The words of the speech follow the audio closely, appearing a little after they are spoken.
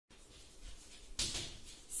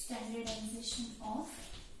Standardization of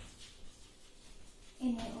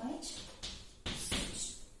NaOH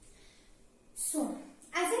solution. So,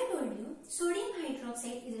 as I told you, sodium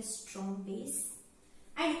hydroxide is a strong base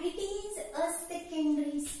and it is a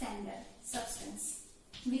secondary standard substance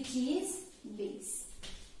which is base.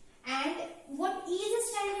 And what is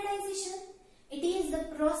standardization? It is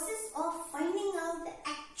the process of finding out the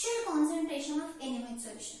actual concentration of NaOH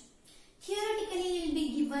solution. Theoretically, you will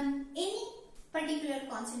be given any particular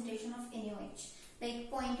concentration of NaOH like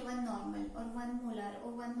 0.1 normal or 1 molar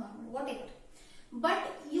or 1 normal, whatever.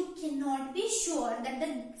 But you cannot be sure that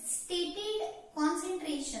the stated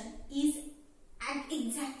concentration is at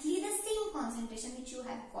exactly the same concentration which you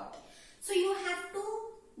have got. So you have to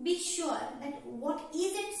be sure that what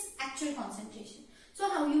is its actual concentration. So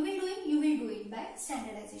how you will do it? You will do it by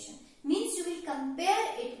standardization. Means you will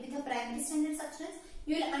compare it with a primary standard substance.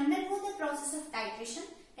 You will undergo the process of titration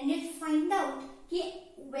and you will find out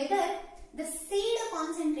whether the said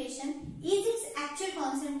concentration is its actual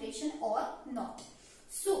concentration or not.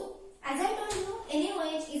 So, as I told you,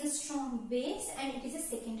 NaOH is a strong base and it is a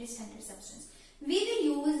secondary standard substance. We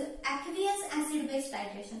will use aqueous acid base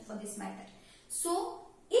titration for this matter. So,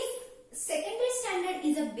 if secondary standard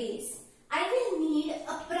is a base, I will need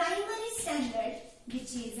a primary standard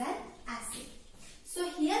which is an acid. So,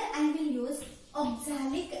 here I will use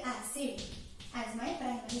oxalic acid as my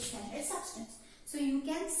primary standard substance. So, you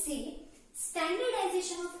can say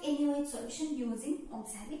standardization of NaOH solution using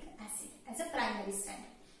oxalic acid as a primary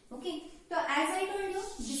standard. Okay. So, as I told you,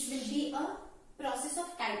 this will be a process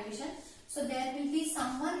of titration. So, there will be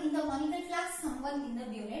someone in the molecular flask, someone in the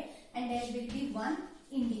unit, and there will be one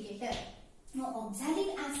indicator. Now,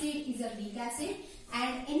 oxalic acid is a weak acid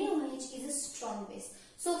and NaOH is a strong base.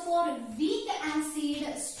 So, for weak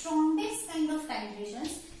acid, strong base kind of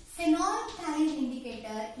titrations, phenolphthalein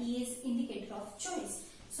indicator is indicator of choice.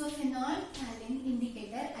 So, phenolphthalein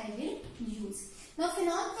indicator I will use. Now,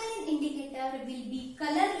 phenolphthalein indicator will be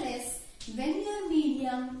colorless when your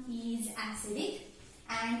medium is acidic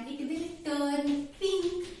and it will turn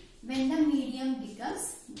pink when the medium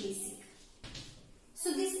becomes basic.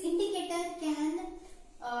 So, this indicator can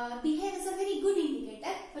behave as a very good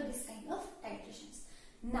indicator for this kind of titrations.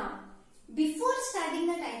 Now, before starting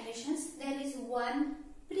the titrations, there is one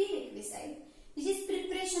prerequisite which is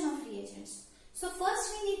preparation of reagents. So,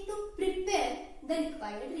 first we need to prepare the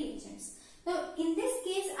required reagents. Now, in this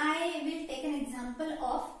case, I will take an example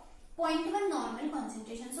of 0.1 normal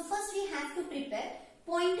concentration. So, first we have to prepare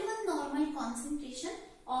 0.1 normal concentration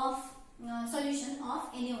of solution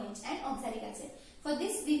of NaOH and oxalic acid. For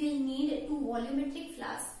this, we will need 2 volumetric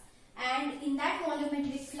flasks, and in that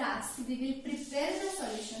volumetric flask, we will prepare the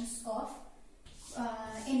solutions of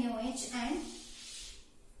NaOH and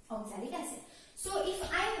oxalic acid. So, if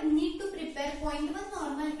I need to prepare 0.1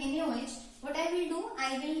 normal NaOH, what I will do?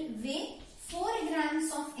 I will weigh 4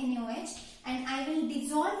 grams of NaOH and I will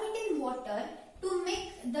dissolve it in water to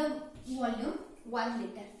make the volume 1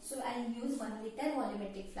 liter. So, I will use 1 liter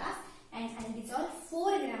volumetric flask and I will dissolve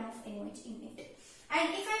 4 grams of NaOH in it. And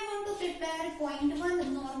if I want to prepare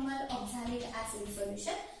 0.1 normal oxalic acid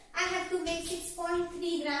solution, I have to make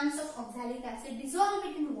 6.3 grams of oxalic acid, dissolve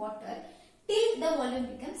it in water till the volume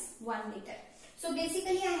becomes 1 liter. So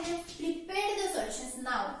basically I have prepared the solutions.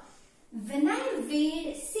 Now, when I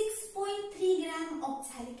weighed 6.3 gram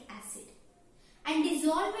oxalic acid and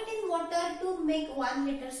dissolve it in water to make 1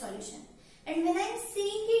 liter solution, and when I am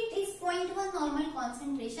saying it is 0.1 normal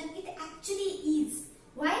concentration, it actually is.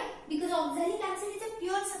 Why? Because oxalic acid is a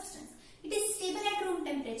pure substance. It is stable at room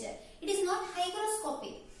temperature. It is not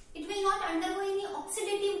hygroscopic. It will not undergo any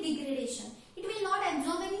oxidative degradation. It will not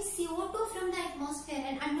absorb any CO2 from the atmosphere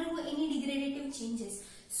and undergo any degradative changes.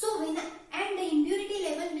 So, and the impurity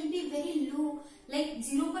level will be very low, like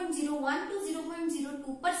 0.01 to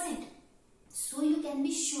 0.02%. So, you can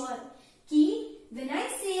be sure that when I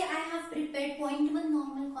say I have prepared 0.1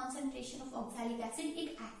 normal concentration of oxalic acid,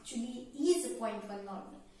 it actually is 0.1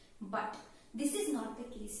 normal. But this is not the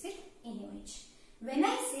case with NaOH. When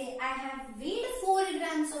I say I have weighed 4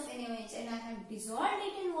 grams of NaOH and I have dissolved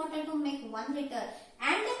it in water to make 1 liter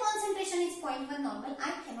and the concentration is 0.1 normal,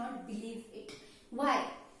 I cannot believe it. Why?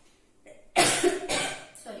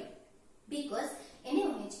 Sorry. Because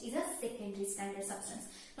NaOH is a secondary standard substance.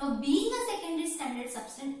 Now, being a secondary standard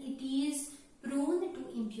substance, it is prone to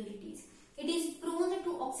impurities. It is prone to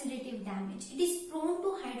oxidative damage. It is prone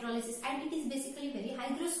to hydrolysis and it is basically very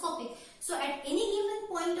hygroscopic. So, at any given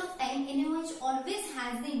point of time, NaOH always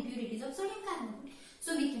has the impurities of sodium carbonate.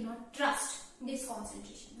 So, we cannot trust this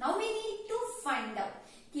concentration. Now, we need to find out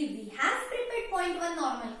if we have prepared 0.1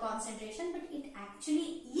 normal concentration, but it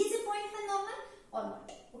actually is a 0.1 normal or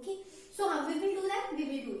not. Okay.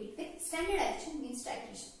 means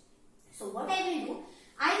titration. So what I will do,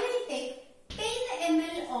 I will take 10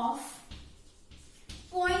 ml of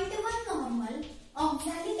 0.1 normal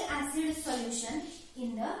oxalic acid solution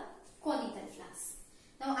in the conical flask.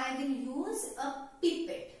 Now I will use a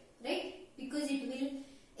pipette, right? Because it will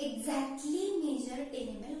exactly measure 10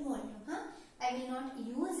 ml volume. I will not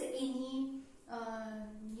use any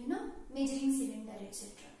measuring cylinder,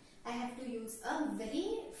 etc. I have to use a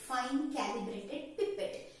very fine calibrated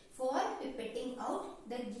pipette for pipetting out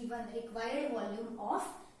the given required volume of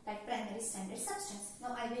that primary standard substance.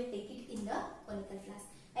 Now I will take it in the conical flask.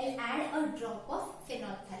 I will add a drop of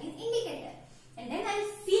phenolphthalein indicator and then I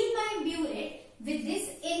will fill my burette with this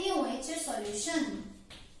NaOH solution.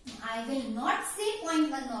 I will not say 0.1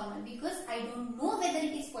 normal because I don't know whether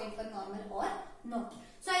it is 0.1 normal or not.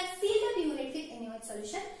 So I will fill the burette with NaOH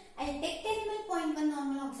solution. I will take 10 ml 0.1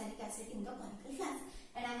 normal oxalic acid in the conical flask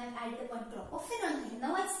and I have added 1 drop of phenolphthalein.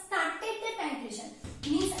 Now I started the titration.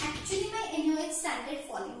 Means actually my NaOH started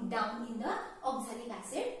falling down in the oxalic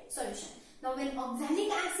acid solution. Now when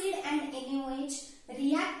oxalic acid and NaOH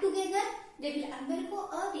react together, they will undergo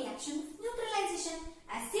a reaction of neutralization.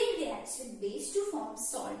 Acid reacts with base to form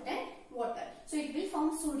salt and water. So it will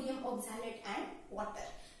form sodium oxalate and water.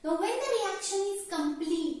 Now when the reaction is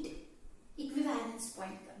complete, equivalence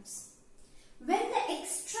point comes. When the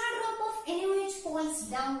extra drop of NaOH falls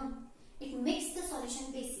down, it makes the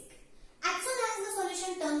solution basic. As soon as the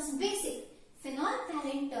solution turns basic,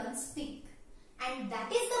 phenolphthalein turns pink. And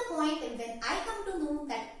that is the point when I come to know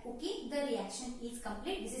that okay, the reaction is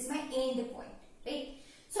complete. This is my end point, right?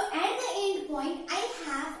 So at the end point, I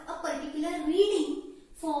have a particular reading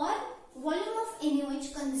for volume of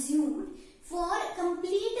NaOH consumed for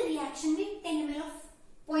complete reaction with 10 ml of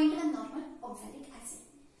 0.1 normal oxalic acid.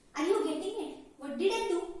 Are you getting it? What did I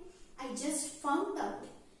do? I just found out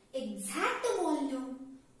exact volume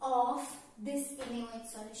of this NaOH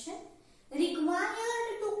solution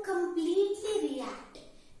required to completely react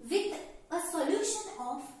with a solution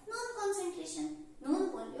of known concentration,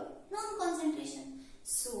 known volume, known concentration.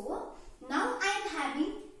 So now I am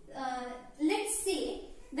having, let's say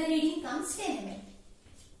the reading comes 10 ml.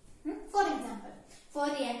 For example, for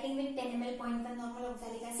reacting with 10 ml 0.1 normal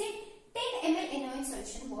oxalic acid, 10 ml NaOH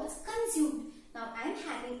solution was consumed. Now I am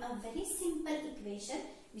having a very simple equation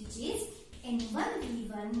which is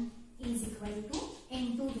N1V1 is equal to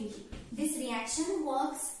N2V2. This reaction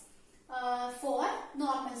works for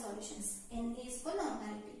normal solutions. N is for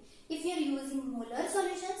normality. If you are using molar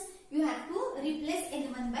solutions, you have to replace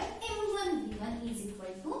N1 by M1V1 is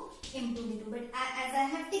equal to M2V2. But as I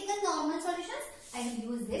have taken normal solutions, I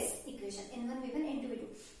will use this equation N1V1 N2V2.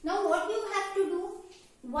 Now what you have to do?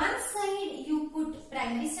 One side you put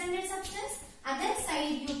primary standard substance, other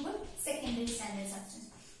side you put secondary standard substance.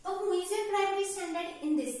 So who is your primary standard?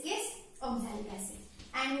 In this case, oxalic acid.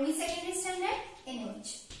 And who is secondary standard?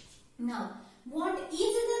 NaOH. Now, what is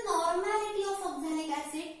the normality of oxalic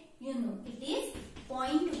acid? You know, it is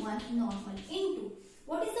 0.1 normal into.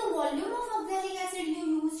 What is the volume of oxalic acid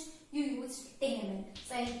you used? You used 10 ml.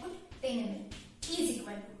 So I will put 10 ml is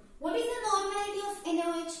equal to. What is the normality of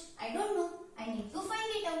NaOH? I don't know. I need to find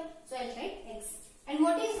it out. So I will write X. And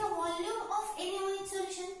what is the volume of NaOH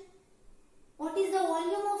solution? What is the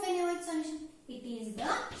volume of NaOH solution? It is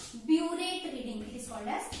the burette reading. It is called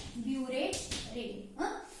as burette reading.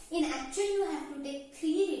 In actual, you have to take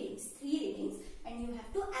three readings, and you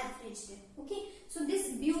have to average them. Okay. So this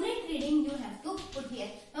burette reading you have to put here.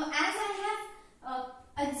 Now, as I have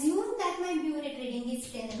assumed that my burette reading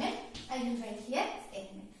is 10 ml, I will write here 10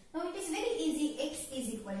 ml. Now it is very easy. X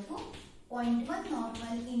is equal to 0.1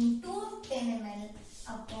 normal into 10 ml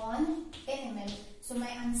upon 10 ml. So my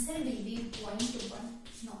answer will be 0.1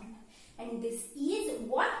 normal. And this is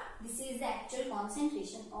what? This is the actual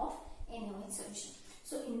concentration of NaOH solution.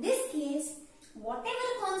 So in this case, whatever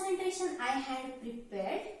concentration I had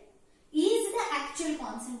prepared is the actual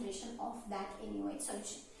concentration of that NaOH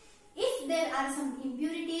solution. If there are some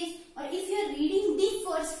impurities or if your reading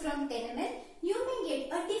differs from 10 ml, you may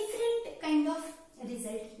get a different kind of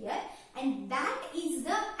result here, and that is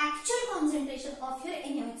the actual concentration of your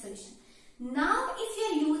NaOH solution. Now if you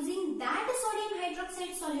are using that sodium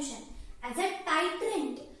hydroxide solution as a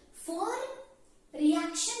titrant for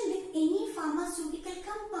reaction with any pharmaceutical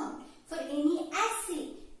compound, for any assay,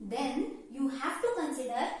 then you have to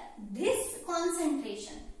consider this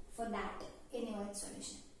concentration for that NaOH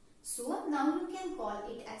solution. So now you can call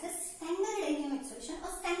it as a standard NaOH solution or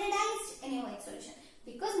standardized NaOH solution,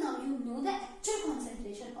 because now you know the actual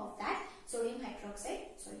concentration of that sodium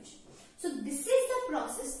hydroxide solution. So this is the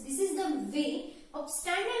process, this is the way of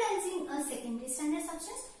standardizing a secondary standard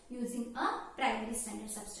substance using a primary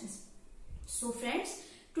standard substance. So friends,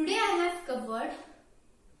 today I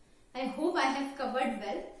hope I have covered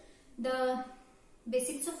well the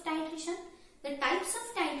basics of titration, the types of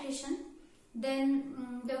titration,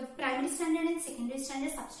 then the primary standard and secondary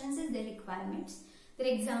standard substances, their requirements, their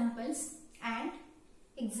examples, and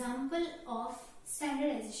example of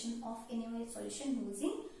standardization of NaOH solution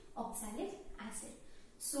using oxalic acid.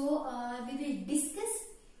 So we will discuss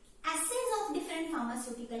assays of different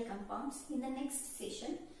pharmaceutical compounds in the next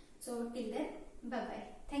session. So till then, bye bye.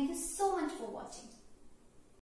 Thank you so much for watching.